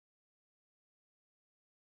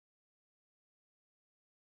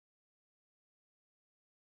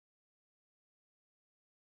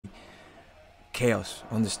chaos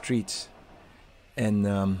on the streets, and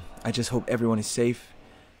I just hope everyone is safe,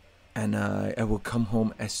 and I will come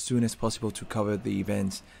home as soon as possible to cover the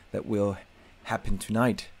events that will happen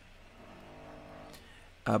tonight.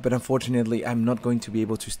 But unfortunately, I'm not going to be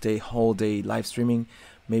able to stay whole day live streaming.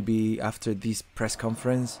 Maybe after this press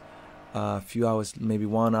conference, a few hours, maybe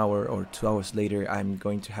 1 hour or 2 hours later, I'm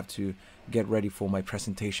going to have to get ready for my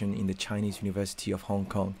presentation in the Chinese University of Hong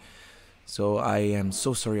Kong. So I am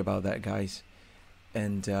so sorry about that, guys.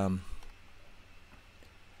 And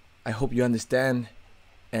I hope you understand.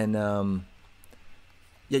 And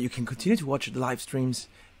yeah, you can continue to watch the live streams.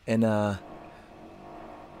 And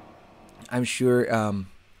I'm sure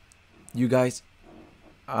you guys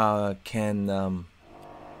can...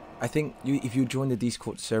 I think if you join the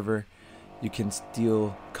Discord server, you can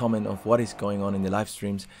still comment on what is going on in the live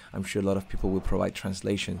streams. I'm sure a lot of people will provide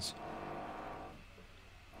translations.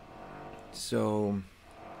 So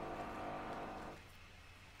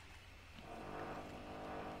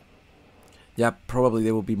yeah, probably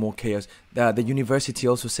there will be more chaos. The university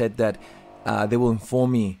also said that they will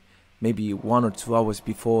inform me maybe 1 or 2 hours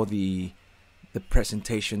before the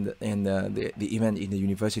presentation and the event in the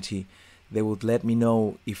university. They would let me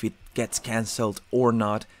know if it gets cancelled or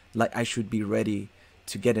not. Like, I should be ready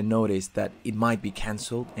to get a notice that it might be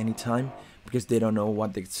cancelled anytime, because they don't know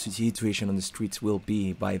what the situation on the streets will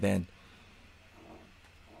be by then.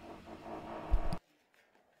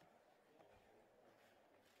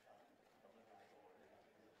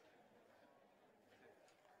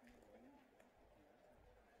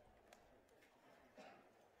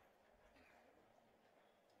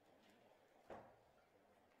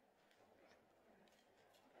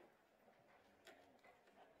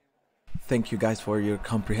 Thank you guys for your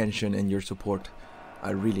comprehension and your support.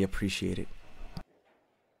 I really appreciate it.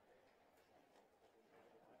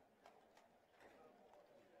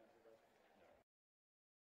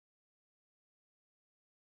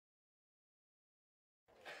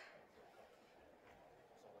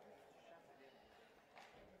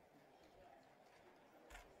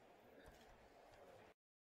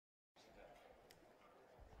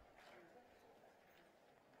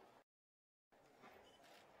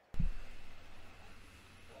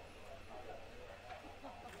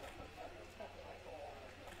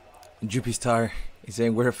 Jupistar is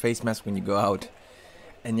saying wear a face mask when you go out.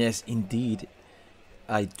 And yes, indeed,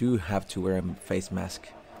 I do have to wear a face mask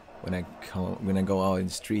when I go out in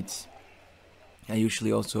the streets. I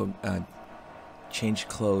usually also change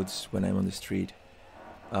clothes when I'm on the street,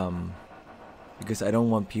 because I don't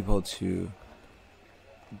want people to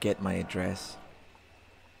get my address.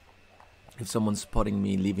 If someone's spotting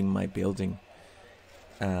me leaving my building,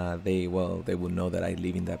 they will know that I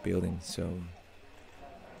live in that building. So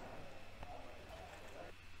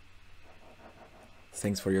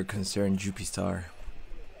thanks for your concern, Jupistar.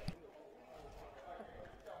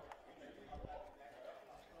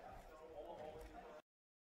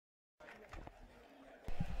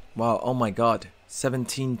 Wow, oh my god,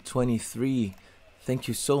 1723. Thank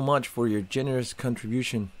you so much for your generous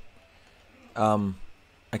contribution.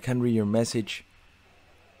 I can't read your message.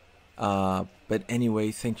 But anyway,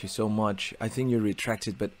 thank you so much. I think you're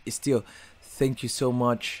retracted, but still, thank you so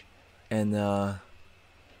much. And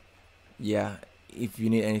yeah, if you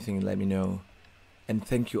need anything, let me know. And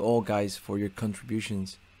thank you all guys for your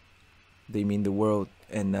contributions. They mean the world,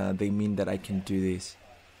 and they mean that I can do this.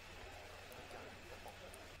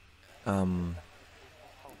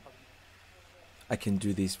 I can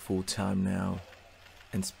do this full time now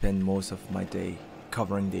and spend most of my day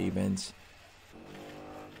covering the events.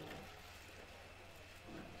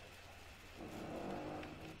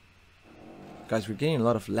 Guys, we're getting a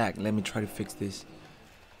lot of lag. Let me try to fix this.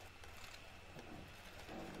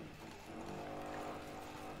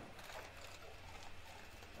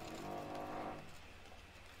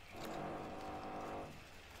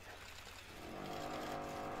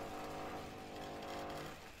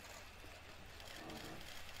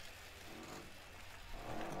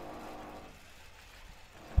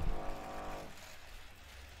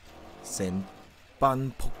 Sen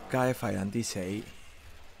ban仆街廢人啲死。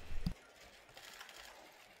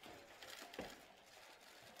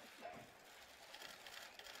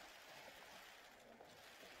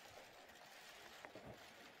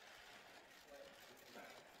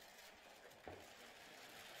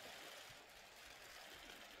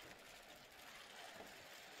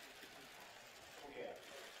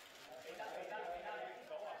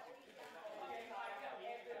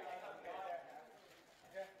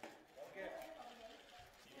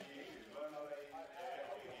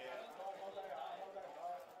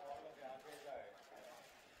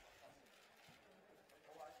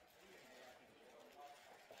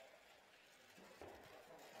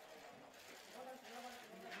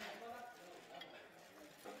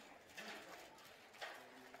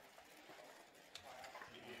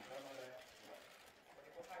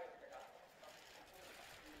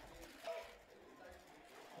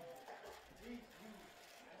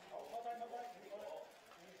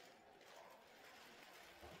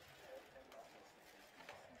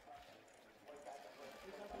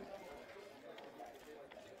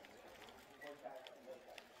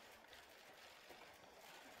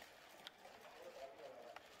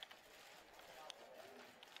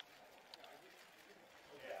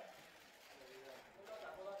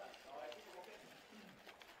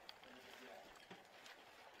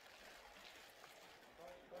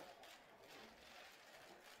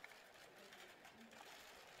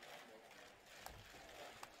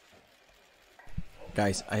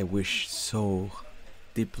Guys, I wish so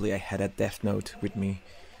deeply I had a death note with me.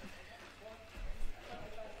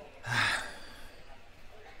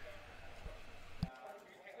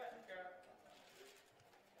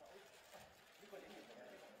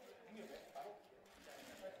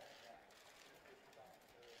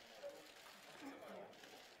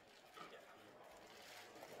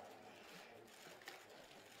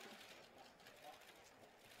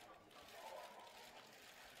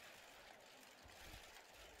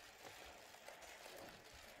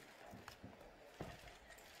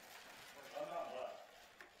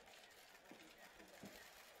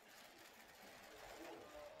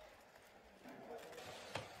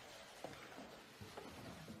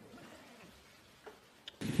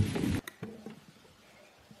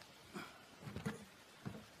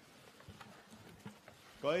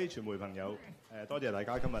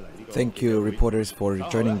 Thank you, reporters, for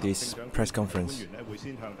joining this press conference.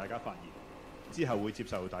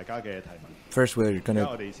 First, we're going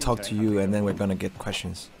to talk to you, and then we're going to get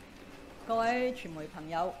questions.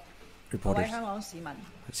 Reporters,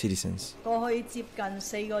 citizens,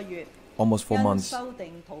 almost 4 months.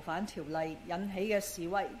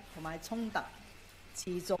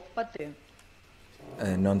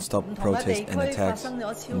 Non-stop protests and attacks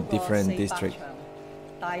in different districts.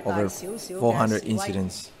 Over 400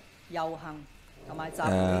 incidents.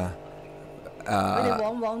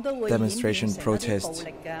 Demonstration, protests,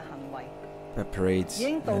 parades,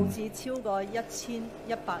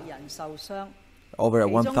 over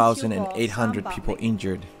 1,800 people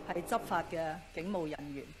injured.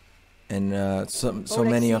 And so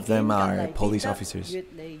many of them are police officers.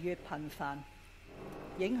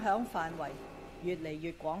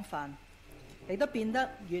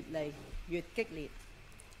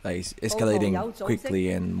 It's escalating quickly,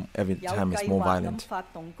 and every time it's more violent.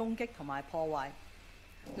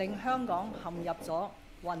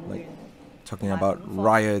 Like, talking about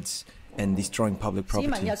riots and destroying public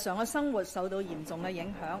property.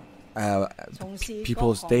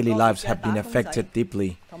 People's daily lives have been affected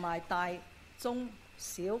deeply.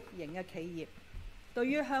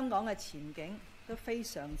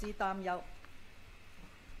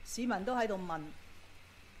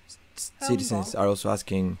 Citizens are also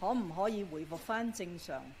asking,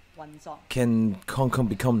 can Hong Kong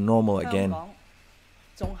become normal again?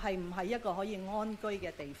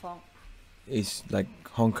 Is like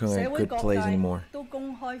Hong Kong a good place anymore?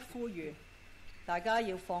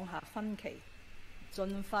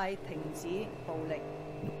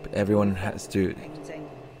 Everyone has to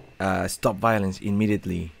stop violence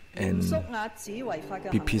immediately and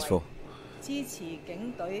be peaceful.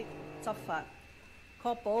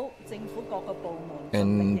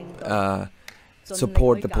 And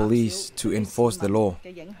support the police to enforce the law.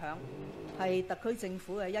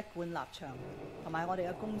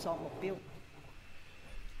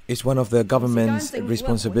 It's one of the government's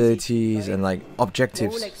responsibilities and like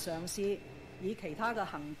objectives.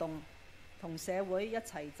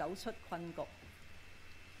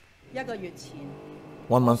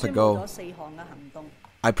 1 month ago,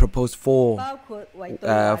 I proposed four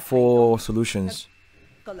solutions.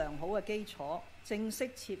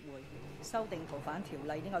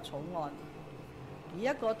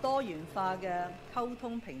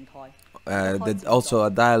 Also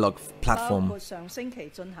a dialogue platform.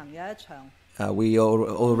 We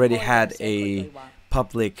already had a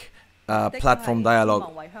public platform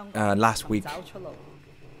dialogue last week.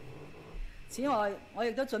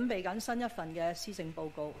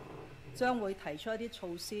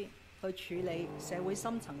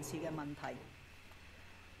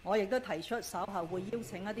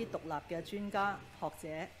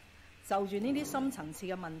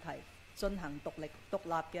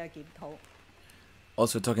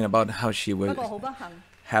 Also talking about how she was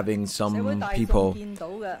having some people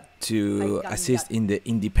to assist in the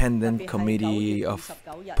independent committee of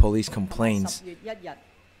police complaints.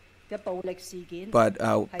 But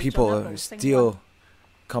people still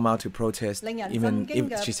come out to protest, even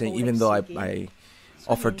if she's saying, even though I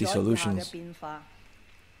offered these solutions.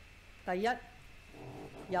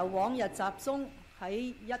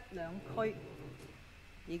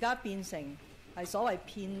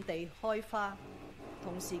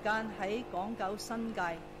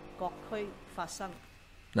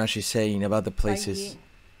 Now she's saying about the places.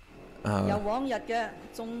 Wait.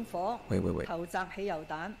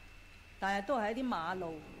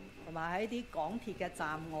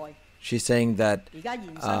 She's saying that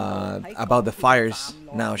about the fires.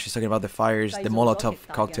 Now she's talking about the fires, the Molotov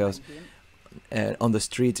cocktails on the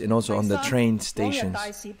streets and also on the train stations.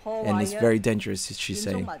 And it's very dangerous, she's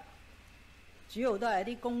saying.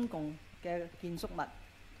 嘅建築物，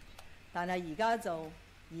但係而家就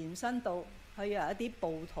延伸到去由一啲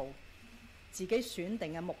暴徒自己選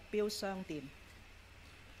定嘅目標商店。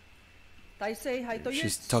第四係對於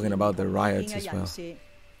前同意見嘅人士，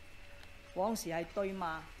往時係對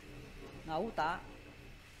罵、毆打，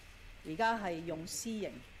而家係用私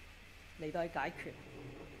刑嚟到去解決。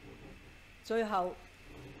最後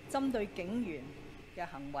針對警員嘅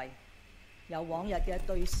行為，由往日嘅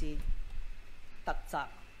對視、突襲，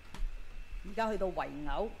而家去到圍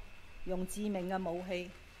毆，用致命嘅武器、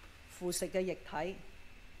腐蝕嘅液體、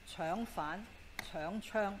搶犯、搶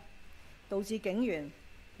槍，導致警員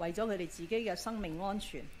為咗佢哋自己嘅生命安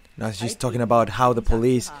全。Now she's talking about how the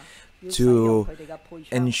police, to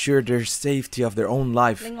ensure their safety of their own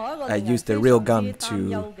life, use the real gun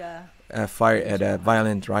to fire at a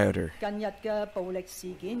violent rioter. 近日嘅暴力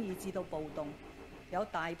事件以至到暴動，有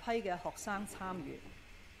大批嘅學生參與，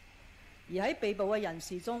而喺被捕嘅人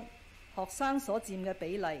士中，學生所佔嘅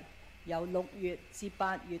比例由6月至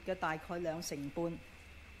8月嘅大概2成半，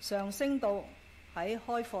上升到喺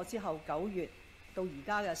開課之後9月到而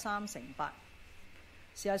家嘅3成8。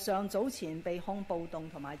事實上，早前被控暴動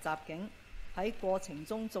同埋襲警，喺過程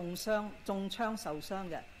中中槍受傷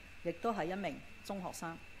嘅，亦都係一名中學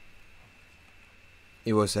生。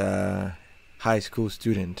It was a high school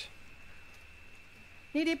student.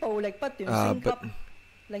 呢啲暴力不斷升級，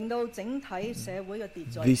令到整體社會嘅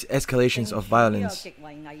秩序 These escalations of violence 極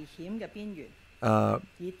為危險嘅邊緣。而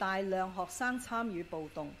大量學生參與暴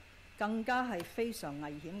動，更加係非常危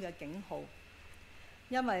險嘅警號，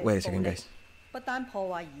因為暴力不單破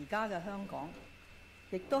壞而家嘅香港，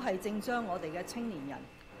亦都係正將我哋嘅青年人。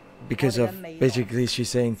Because of basically, she's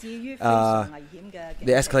saying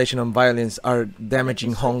the escalation of violence are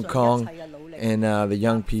damaging Hong Kong and the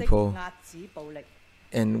young people,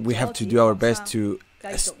 and we have to do our best to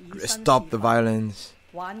stop the violence.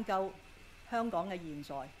 挽救香港嘅現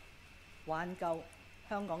在，挽救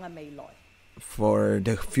香港嘅未來。For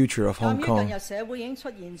the future of Hong Kong. 近日社會已經出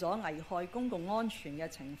現咗危害公共安全嘅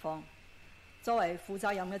情況。作為負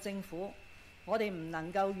責任嘅政府，我哋唔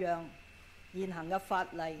能夠讓現行嘅法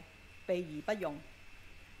例避而不用，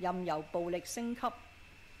任由暴力升級，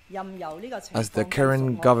任由呢個情況 As the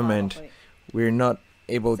current government, we're not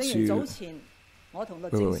able to. 正如早前我同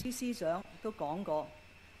律政司司長都講過，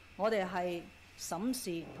我哋係審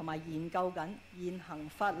視同埋研究緊現行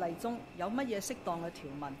法例中有乜嘢適當嘅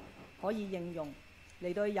條文可以應用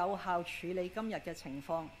嚟到有效處理今日嘅情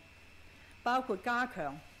況，包括加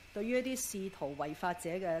強對於一啲試圖違法者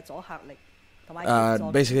嘅阻嚇力。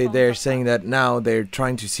Basically, they're saying that now they're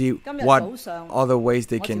trying to see what other ways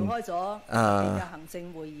they can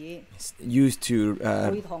use to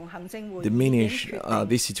diminish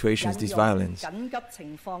these situations, this violence. 緊急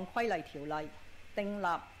情況規例條例訂立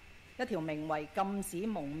一條名為禁止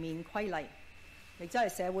蒙面規例，亦即係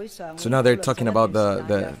社會上 So now they're talking about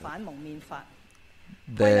the 反蒙面法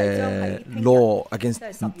law against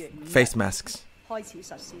face masks. 開始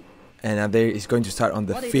實施。And there is going to start on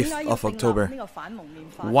the 5th of October.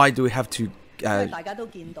 Why do we have to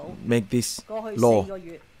make this law?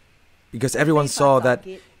 Because everyone saw that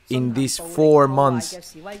in these 4 months,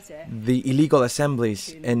 the illegal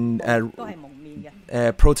assemblies and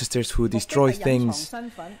protesters who destroy things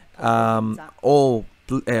all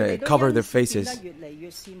cover their faces.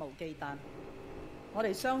 我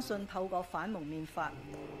哋相信透過反蒙面法，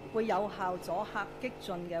會有效阻嚇激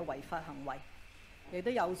進嘅違法行為。亦都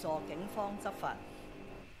有助警方執法。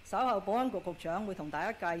稍後保安局局長會同大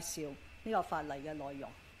家介紹呢個法例嘅內容。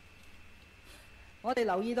我哋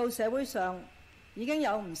留意到社會上已經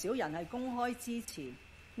有唔少人係公開支持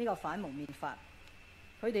呢個反蒙面法，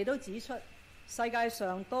佢哋都指出世界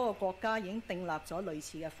上多個國家已經訂立咗類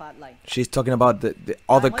似嘅法例。She's talking about the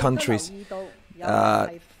other countries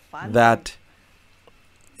that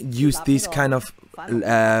use this kind of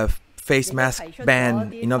face mask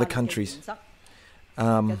ban in other countries.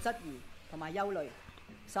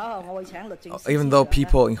 Even though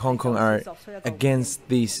people in Hong Kong are against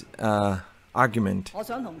this argument, 我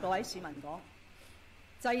想同各位市民講，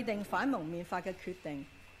制定反蒙面法嘅決定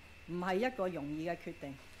唔係一個容易嘅決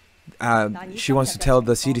定。She wants to tell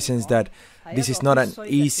the citizens that this is not an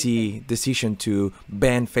easy decision to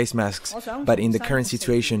ban face masks, but in the current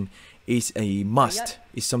situation, is a must.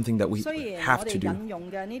 Is something that we have to do. 引用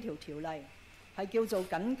嘅呢條條例係叫做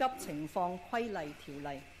緊急情況規例條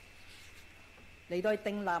例，嚟到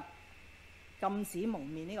訂立禁止蒙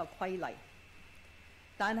面呢個規例，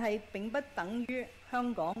但係並不等於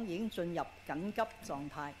香港已經進入緊急狀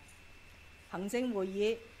態。行政會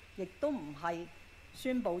議亦都唔係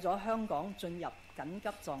宣布咗香港進入緊急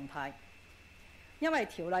狀態，因為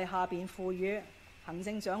條例下邊賦予行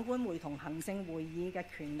政長官會同行政會議嘅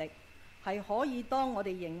權力係可以當我哋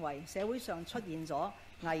認為社會上出現咗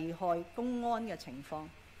危害公安嘅情況，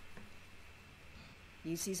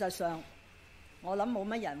而事實上我諗冇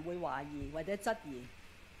乜人會懷疑或者質疑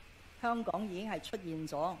香港已經係出現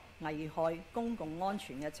咗危害公共安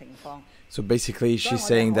全嘅情況。So basically, she's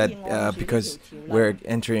saying that because we're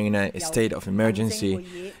entering in a state of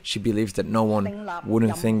emergency, she believes that no one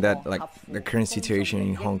wouldn't think that like the current situation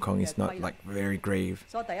in Hong Kong is not like very grave.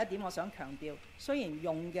 所以第一點，我想強調，雖然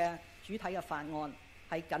用嘅主體嘅法案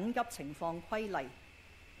係緊急情況規例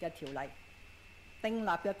嘅條例，訂立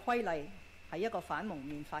嘅規例係一個反蒙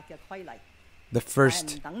面法嘅規例，但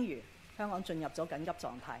係唔等於香港進入咗緊急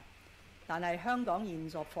狀態。但係香港現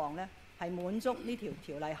狀呢，係滿足呢條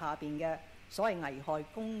條例下邊嘅所謂危害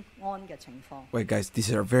公安嘅情況。Wait, guys,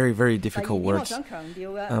 these are very, very difficult words. 我想強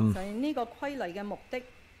調嘅就係呢個規例嘅目的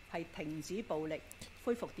係停止暴力，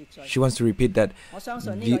恢復秩序。She wants to repeat that 我相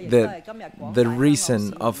信呢個亦都係今日廣大 the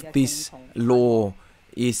reason of this law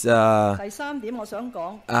is 第三點，我想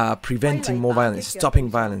講preventing more violence, stopping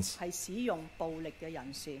violence. 係使用暴力嘅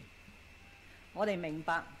人士，我哋明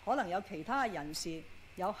白可能有其他人士。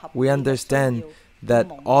We understand that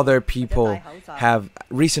other people have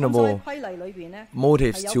reasonable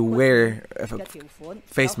motives to wear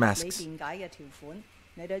face masks.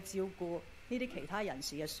 嚟到照顧呢啲其他人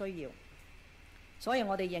士嘅需要，所以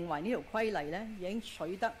我哋認為呢條規例呢已經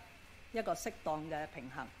取得一個適當嘅平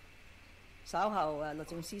衡。稍後律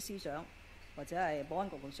政司司長或者係保安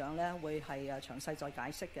局局長呢會係詳細再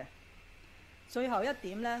解釋嘅。最後一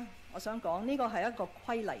點呢，我想講呢個係一個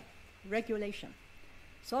規例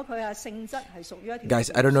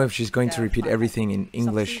regulation。Guys, I don't know if she's going to repeat everything in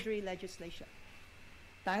English.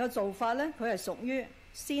 但係個做法呢，佢係屬於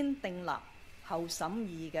先訂立後審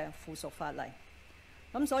議嘅附屬法例。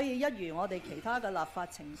咁所以一如我哋其他嘅立法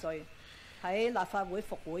程序，喺立法會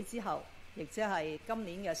復會之後，亦即係今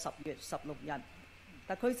年嘅10月16日，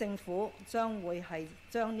特區政府將會係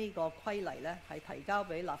將呢個規例呢係提交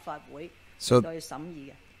俾立法會去審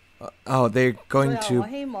議嘅。They're going to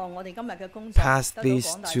pass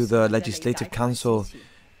this to the Legislative Council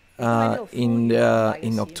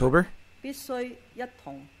in October. 必須一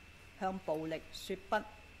同向暴力說不，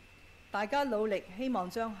大家努力希望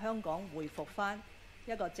將香港回復返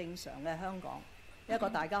一個正常嘅香港，一個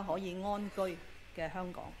大家可以安居嘅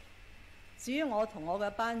香港。至於我同我嘅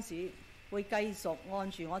班子會繼續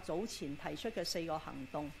按住我早前提出嘅4個行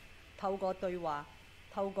動，透過對話，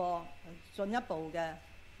透過進一步嘅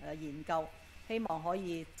研究，希望可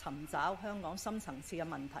以尋找香港深層次嘅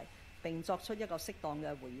問題，並作出一個適當嘅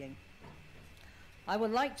回應。I would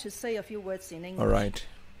like to say a few words in English. All right.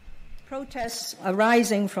 Protests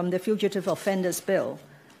arising from the Fugitive Offenders Bill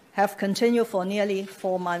have continued for nearly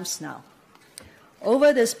 4 months now.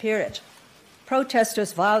 Over this period,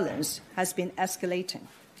 protesters' violence has been escalating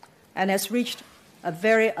and has reached a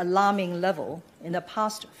very alarming level in the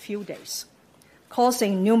past few days,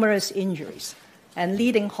 causing numerous injuries and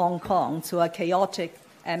leading Hong Kong to a chaotic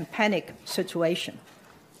and panic situation.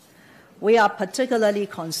 We are particularly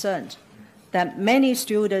concerned that many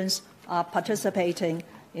students are participating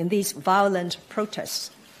in these violent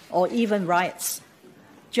protests or even riots,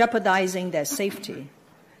 jeopardizing their safety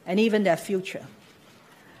and even their future.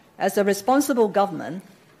 As a responsible government,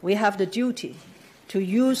 we have the duty to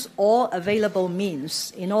use all available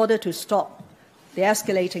means in order to stop the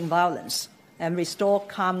escalating violence and restore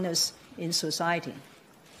calmness in society.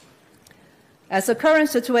 As the current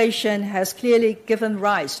situation has clearly given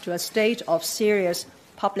rise to a state of serious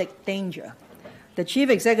public danger, the Chief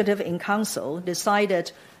Executive in Council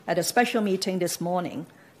decided at a special meeting this morning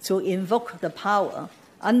to invoke the power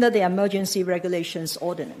under the Emergency Regulations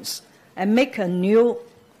Ordinance and make a new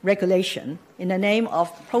regulation in the name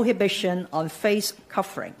of Prohibition on Face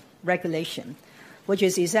Covering Regulation, which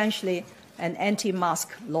is essentially an anti-mask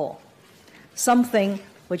law, something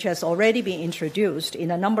which has already been introduced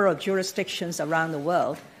in a number of jurisdictions around the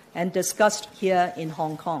world and discussed here in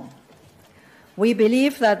Hong Kong. We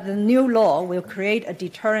believe that the new law will create a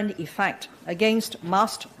deterrent effect against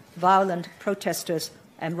masked violent protesters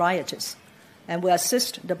and rioters and will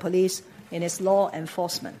assist the police in its law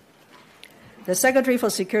enforcement. The Secretary for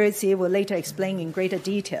Security will later explain in greater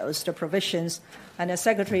details the provisions, and the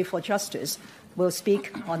Secretary for Justice will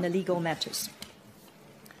speak on the legal matters.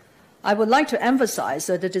 I would like to emphasize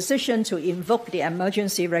that the decision to invoke the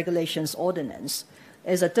Emergency Regulations Ordinance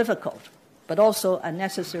is a difficult but also a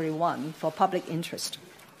necessary one for public interest.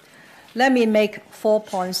 Let me make 4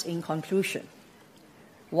 points in conclusion.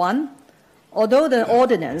 1. Although the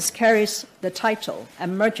ordinance carries the title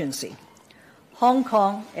emergency, Hong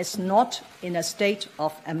Kong is not in a state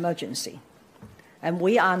of emergency. And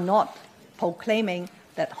we are not proclaiming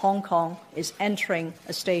that Hong Kong is entering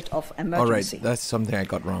a state of emergency. All right, that's something I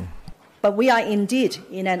got wrong. But we are indeed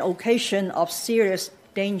in an occasion of serious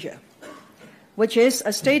danger, which is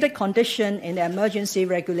a stated condition in the Emergency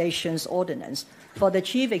Regulations Ordinance for the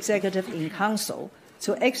Chief Executive in Council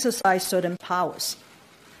to exercise certain powers.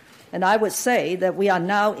 And I would say that we are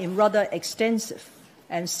now in rather extensive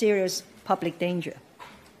and serious public danger.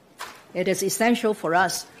 It is essential for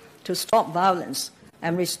us to stop violence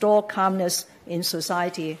and restore calmness in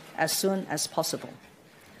society as soon as possible.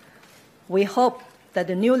 We hope that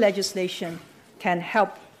the new legislation can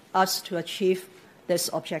help us to achieve this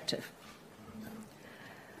objective.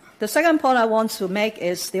 The second point I want to make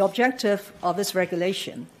is the objective of this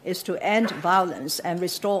regulation is to end violence and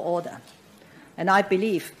restore order. And I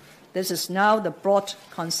believe this is now the broad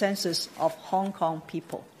consensus of Hong Kong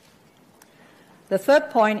people. The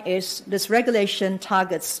third point is this regulation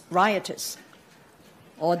targets rioters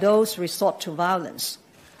or those resort to violence.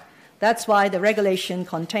 That's why the regulation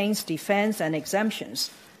contains defense and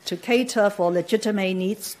exemptions to cater for legitimate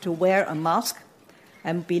needs to wear a mask,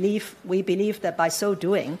 and we believe that by so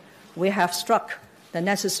doing, we have struck the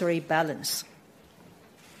necessary balance.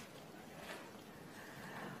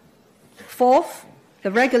 Fourth,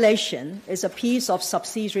 the regulation is a piece of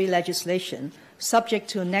subsidiary legislation subject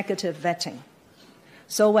to negative vetting.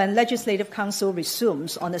 So when Legislative Council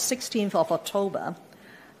resumes on the 16th of October,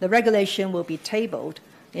 the regulation will be tabled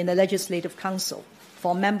in the Legislative Council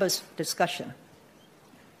for members' discussion.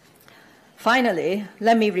 Finally,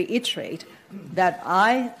 let me reiterate that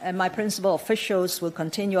I and my principal officials will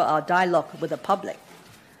continue our dialogue with the public,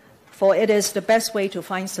 for it is the best way to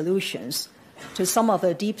find solutions to some of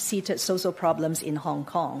the deep-seated social problems in Hong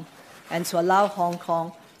Kong and to allow Hong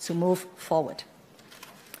Kong to move forward.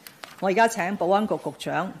 我而家請保安局局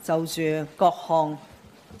長就住各項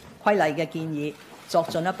規例嘅建議作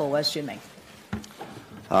進一步嘅說明。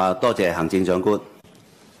多謝行政長官。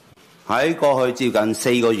喺過去接近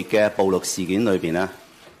4個月嘅暴力事件裏邊呢，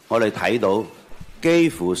我哋睇到幾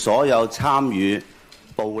乎所有參與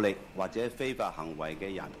暴力或者非法行為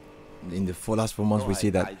嘅人。In the last 4 months, we see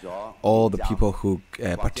that all the people who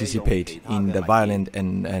participate in the violent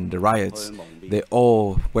and the riots, they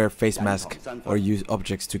all wear face masks or use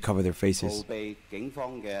objects to cover their faces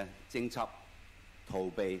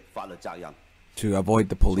to avoid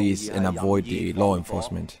the police and avoid the law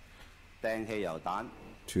enforcement.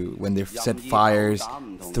 To when they set fires,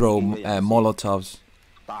 throw Molotovs.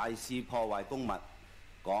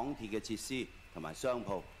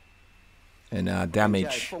 And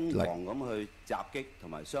damage, like,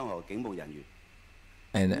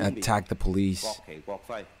 and attack the police,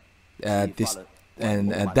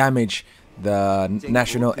 damage the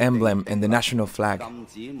national emblem and the national flag.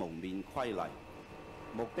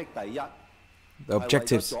 The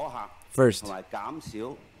objectives first.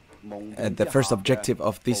 The first objective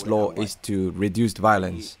of this law is to reduce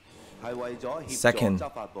violence. Second,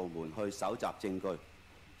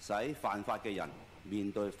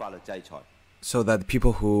 so that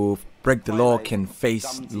people who break the law can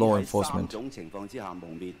face law enforcement.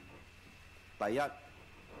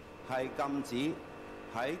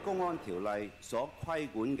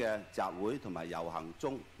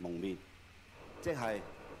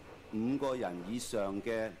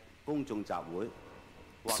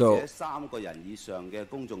 So,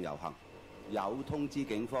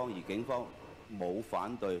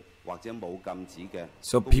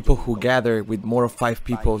 so people who gather with more of 5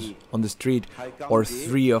 people on the street or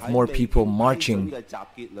 3 or more people marching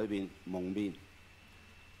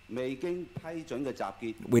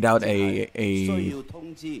without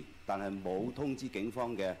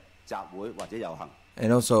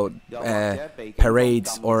and also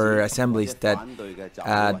parades or assemblies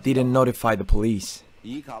that didn't notify the police.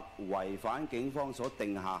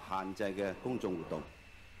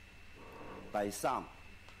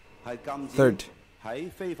 Third,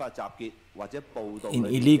 in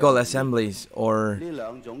illegal assemblies or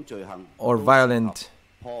violent.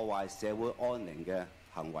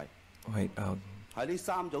 Wait,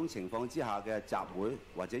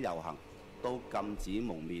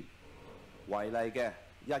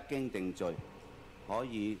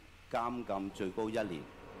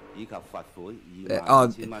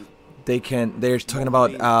 they're talking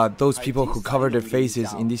about those people who cover their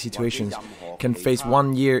faces in these situations can face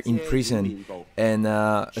 1 year in prison and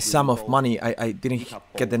a sum of money. I didn't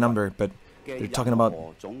get the number, but they're talking about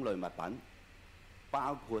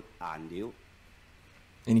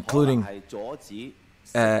including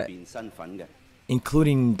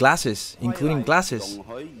glasses,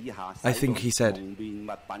 I think he said.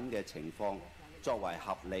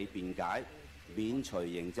 免除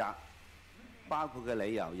刑責，包括嘅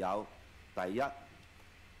理由有：第一，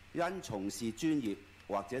因從事專業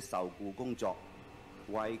或者受僱工作，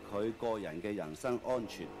為佢個人嘅人身安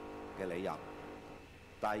全嘅理由；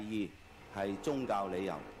第二係宗教理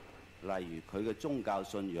由，例如佢嘅宗教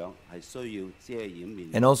信仰係需要遮掩面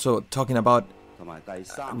目。And also talking about 同埋第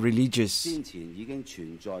三 religious 先前已經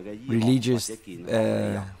存在嘅醫學或者健康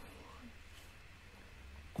理由。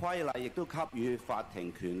規例亦都給予法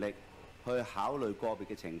庭權力去考慮個別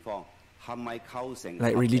嘅情況係咪構成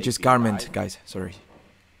like religious garment, guys. Sorry.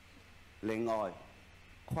 另外，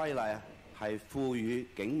規例係賦予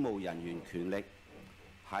警務人員權力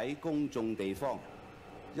喺公眾地方，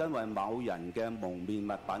因為某人嘅蒙面物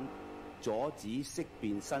品阻止識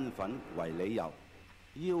別身份為理由，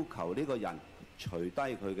要求呢個人除低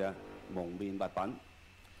佢嘅蒙面物品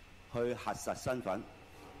去核實身份，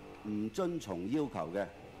唔遵從要求嘅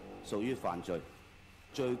屬於犯罪，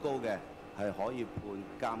最高嘅係可以判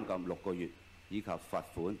監禁6個月以及罰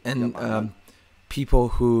款1萬蚊。People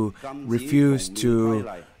who refuse to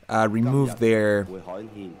remove the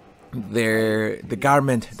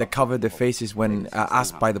garment that covered their faces when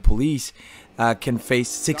asked by the police can face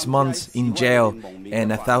 6 months in jail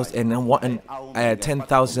and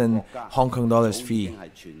 10,000 Hong Kong dollars fee.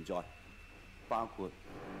 包括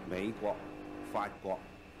美國、法國、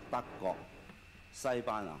德國、西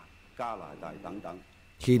班牙、加拿大等等。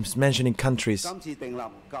He's mentioning countries 今次訂立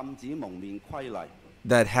禁止蒙面規例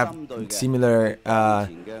that have similar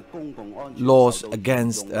laws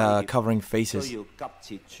against covering faces. 需要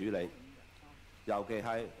急切處理，尤其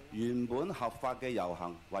係原本合法嘅遊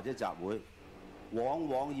行或者集會，往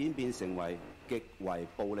往演變成為極為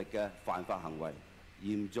暴力嘅犯法行為，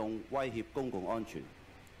嚴重威脅公共安全。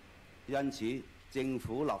因此，政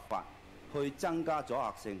府立法去增加阻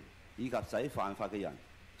嚇性，以及使犯法嘅人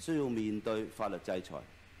需要面對法律制裁，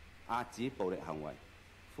遏止暴力行為，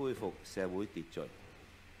恢復社會秩序。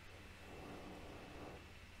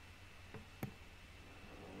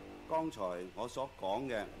剛才我所講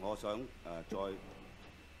嘅，我想再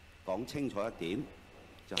講清楚一點。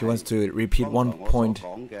He wants to repeat one point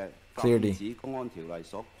clearly. 禁止公安條例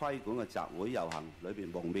所規管嘅集會遊行裏邊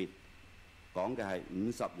蒙面，講嘅係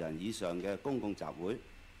50人以上嘅公共集會，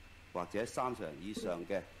或者30人以上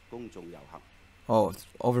嘅公眾遊行。Oh,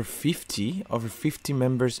 over 50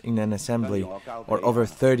 members in an assembly, or over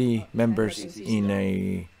 30 members in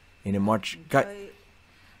a march.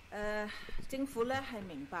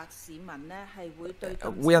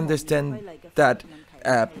 We understand that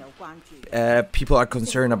people are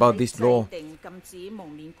concerned about this law.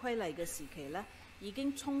 已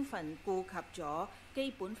經充分顧及咗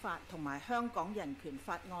基本法同埋香港人權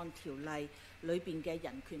法案條例裏邊嘅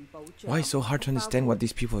人權保障。Why is it so hard to understand what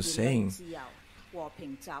these people are saying? 自由、和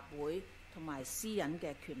平集會同埋私隱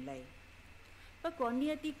嘅權利。不過呢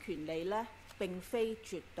一啲權利呢並非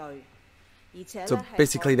絕對。So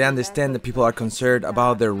basically they understand that people are concerned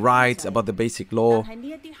about their rights, about the basic law,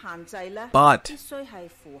 but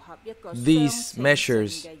these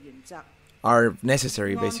measures are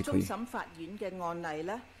necessary basically. 按終審法院嘅案例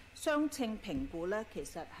呢，相稱評估呢其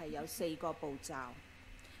實係有4個步驟，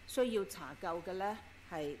需要查究嘅呢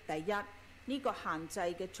係第一，呢個限制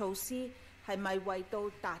嘅措施係咪為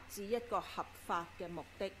到達至一個合法嘅目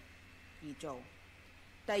的而做？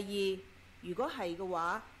第二，如果係嘅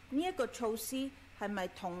話，呢一個措施係咪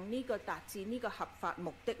同呢個達至呢個合法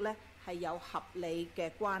目的呢係有合理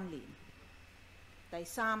嘅關聯？第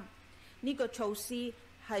三，呢個措施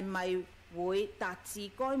係咪會達至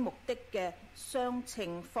該目的嘅相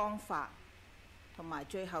稱方法？同埋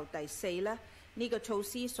最後第四呢，呢個措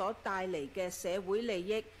施所帶嚟嘅社會利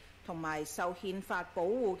益同埋受憲法保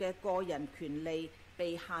護嘅個人權利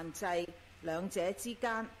被限制，兩者之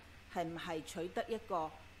間係唔係取得一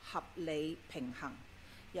個合理平衡？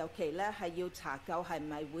尤其呢係要查究係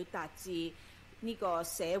咪會達至呢個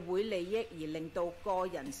社會利益而令到個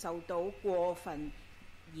人受到過分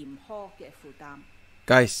嚴苛嘅負擔。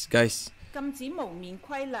Guys. 禁止蒙面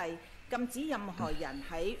規例禁止任何人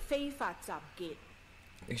喺非法集結、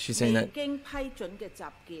未經批准嘅集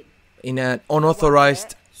結 in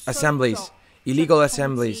unauthorized assemblies, illegal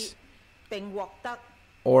assemblies, 並獲得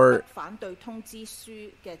or 反對通知書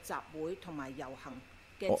嘅集會同埋遊行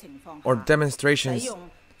嘅情況下 or demonstrations 使用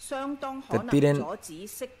相當可 that 能 didn't, 阻止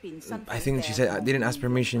識別身份 I think she said, 嘅 didn't ask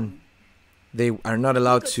permission. They are not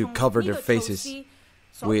allowed to cover their faces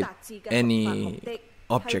with any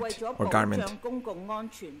object or garment.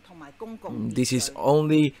 This is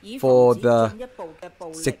only for the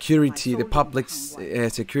security, the public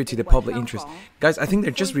security, the public interest. Guys, I think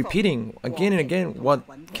they're just repeating again and again what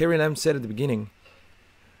Carrie Lam said at the beginning.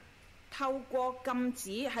 透過禁止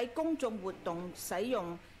喺公眾活動使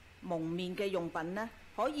用蒙面嘅用品呢，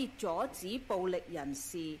可以阻止暴力人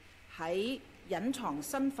士喺隱藏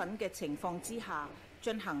身份嘅情況之下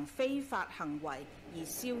進行非法行為而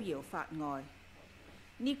逍遙法外。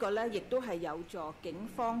呢個呢亦都係有助警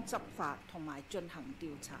方執法同埋進行調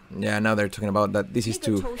查。Yeah, now they're talking about that this is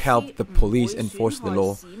to help the police enforce the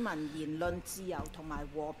law.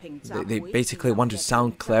 They basically want to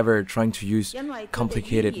sound clever, trying to use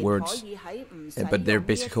complicated words, but they're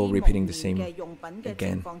basically repeating the same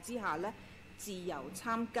again. 自由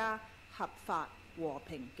參加合法和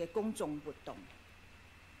平嘅公眾活動。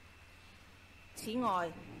此外，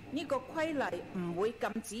呢個規例唔會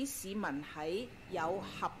禁止市民喺有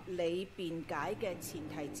合理辯解嘅前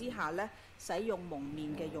提之下呢使用蒙面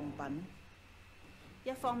嘅用品。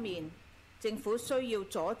一方面，政府需要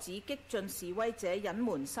阻止激進示威者隱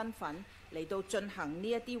瞞身份嚟到進行呢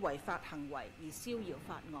一啲違法行為而逍遙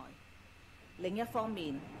法外；另一方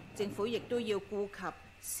面，政府亦都要顧及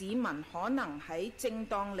市民可能喺正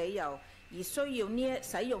當理由而需要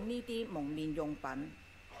使用呢啲蒙面用品。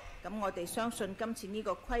咁我哋相信今次呢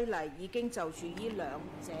個規例已經就住呢兩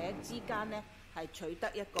者之間呢係取得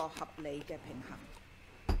一個合理嘅平衡。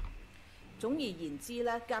總而言之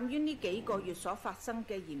呢，鑑於呢幾個月所發生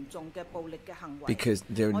嘅嚴重嘅暴力嘅行為 ，because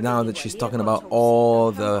now that she's talking about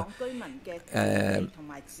all the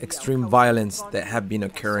extreme violence that have been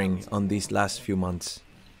occurring on these last few months。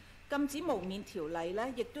禁止蒙面條例呢，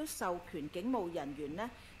亦都授權警務人員呢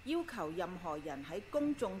要求任何人喺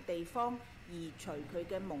公眾地方移除佢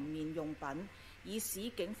嘅蒙面用品，以使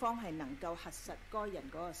警方係能夠核實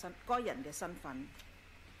該人嘅身份。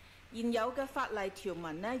現有嘅法例條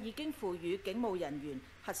文呢，已經賦予警務人員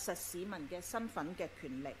核實市民嘅身份嘅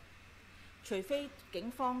權力，除非警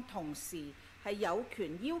方同時係有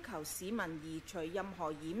權要求市民移除任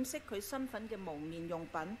何掩飾佢身份嘅蒙面用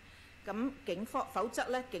品。咁否則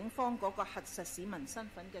呢，警方嗰個核實市民身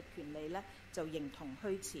份嘅權利呢，就形同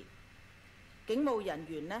虛設。警務人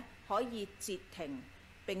員呢，可以截停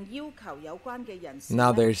並要求有關嘅人士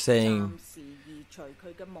Now they're saying 暫時移除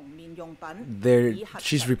佢嘅蒙面用品。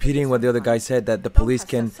She's repeating what the other guy said, that the police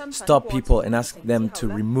can stop people and ask them to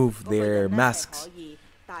remove their masks.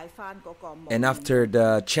 And after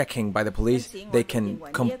the checking by the police, they can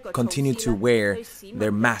continue to wear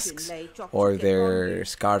their masks or their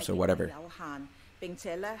scarves or whatever.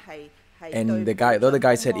 And the other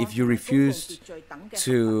guy said, if you refuse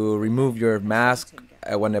to remove your mask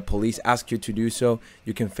when the police ask you to do so,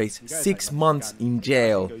 you can face 6 months in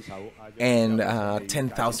jail and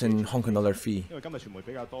 10,000 Hong Kong dollar fee.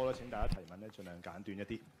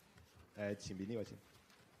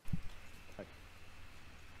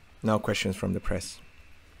 Now questions from the press.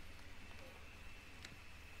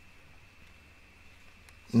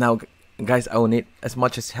 Now, guys, I will need as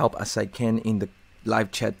much help as I can in the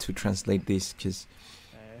live chat to translate this, because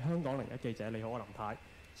香港零一記者你好，林太，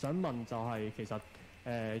想問就係其實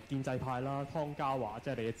建制派啦，湯家驊即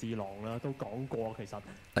係你嘅智囊啦，都講過其實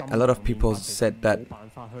a lot of people said that 冇辦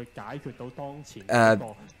法去解決到當前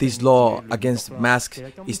this law against masks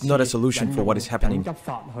is not a solution for what is happening. 緊急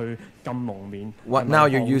法去禁蒙面。What now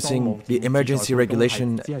you're using the emergency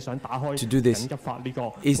regulation to do this?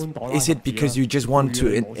 Is it because you just want to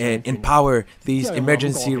empower these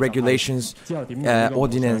emergency regulations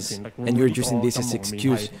ordinance and you're using this as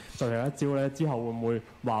excuse? 最後一招咧，之後會唔會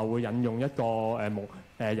話會引用一個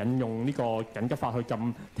引用呢個緊急法去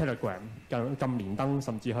禁 Telegram、禁連登，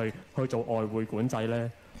甚至去做外匯管制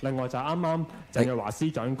咧？另外就係啱啱鄭若驊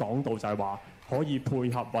司長講到就係話可以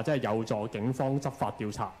配合或者係有助警方執法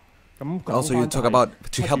調查。Also, you talk about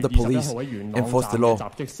to help the police enforce the law.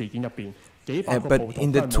 襲擊事件入邊。But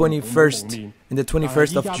in the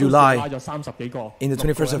 21st of July,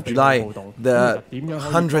 the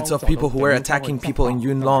hundreds of people who were attacking people in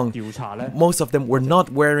Yuen Long, most of them were not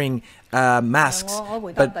wearing masks.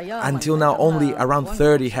 But until now, only around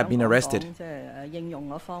 30 have been arrested. 應用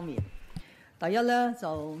嗰方面，第一呢，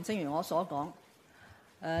就正如我所講。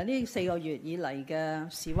呢4個月以嚟嘅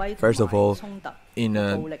示威同埋衝突，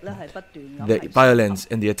暴力咧係不斷咁 the violence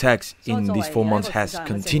and the attacks in these 4 months has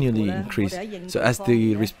continually increased. So as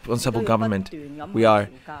the responsible government, we are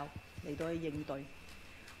嚟到去應對。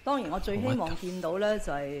當然，我最希望見到咧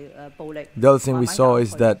就係暴力。The other thing we saw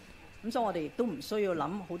is that 咁所以我哋亦都唔需要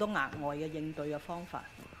諗好多額外嘅應對嘅方法。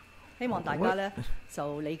希望大家咧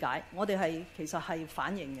就理解，我哋其實係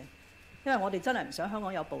反應嘅，因為我哋真係唔想香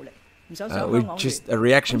港有暴力。We're just a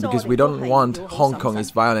reaction because we don't want Hong Kong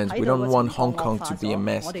is violence. We don't want Hong Kong to be a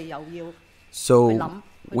mess. So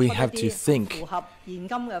we have to think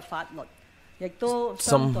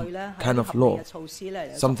some kind of law,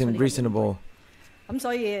 something reasonable. 咁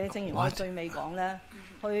所以正如我最尾講咧，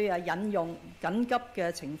去引用緊急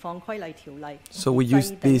嘅情況規例條例， So we use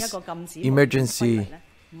制定一 this 個禁止 emergency.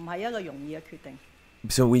 唔係一個容易嘅決定。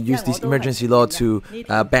 So we use this emergency law to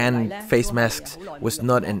ban face masks was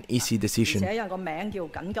not an easy decision. 而且有個名叫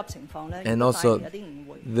緊急情況咧， And 亦都帶 also 嚟一啲誤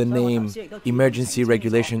會。 The 所以我 name 頭先亦都 Emergency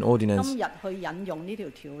Regulation Ordinance 今日去引用呢條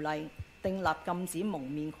條例，訂立禁止蒙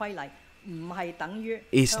面規例，唔係等於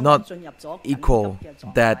is 香港 not 進入咗緊急 equal 嘅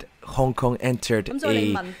狀態。 that Hong Kong entered 咁所以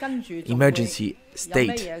你 a 問跟住 emergency 有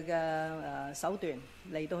咩 state. 嘢嘅手段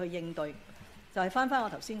嚟到去應對？就係翻我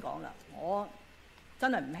頭先講啦，我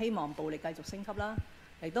真係唔希望暴力繼續升級啦，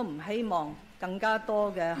亦都唔希望更加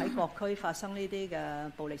多嘅喺各區發生呢啲嘅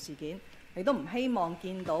暴力事件，亦都唔希望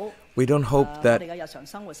見到 We don't hope 我 that 哋嘅日常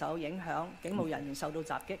生活受影響，警務人員受到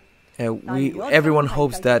襲擊。 everyone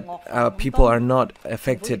hopes that people are not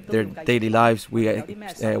affected their daily lives. We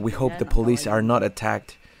hope the police are not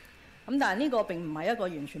attacked. 咁但係呢個並唔係一個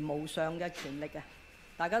完全無上嘅權力嘅，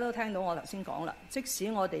大家都聽到我頭先講啦。即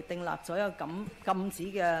使我哋訂立咗一個禁止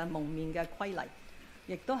嘅蒙面嘅規例，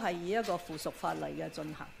亦都係以一個附屬法例嘅進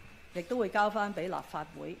行，亦都會交翻俾立法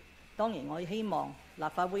會。當然，我希望立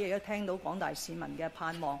法會亦都聽到廣大市民嘅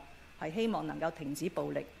盼望，係希望能夠停止暴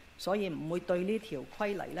力，所以唔會對呢條規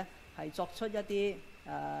例呢係作出一啲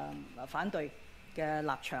反對嘅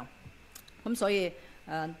立場。咁所以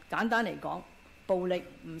簡單嚟講，暴力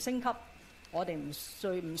唔升級，我哋唔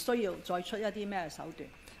需要再出一啲咩手段。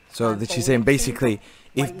 So that she's saying basically,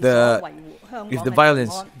 if the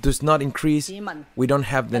violence does not increase, we don't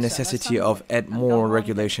have the necessity of add more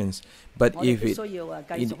regulations. But if it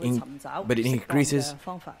increases,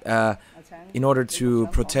 in order to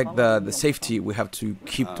protect the safety, we have to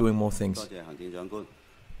keep doing more things. 多謝行政長官。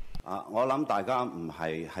我諗大家唔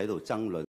係喺度爭論。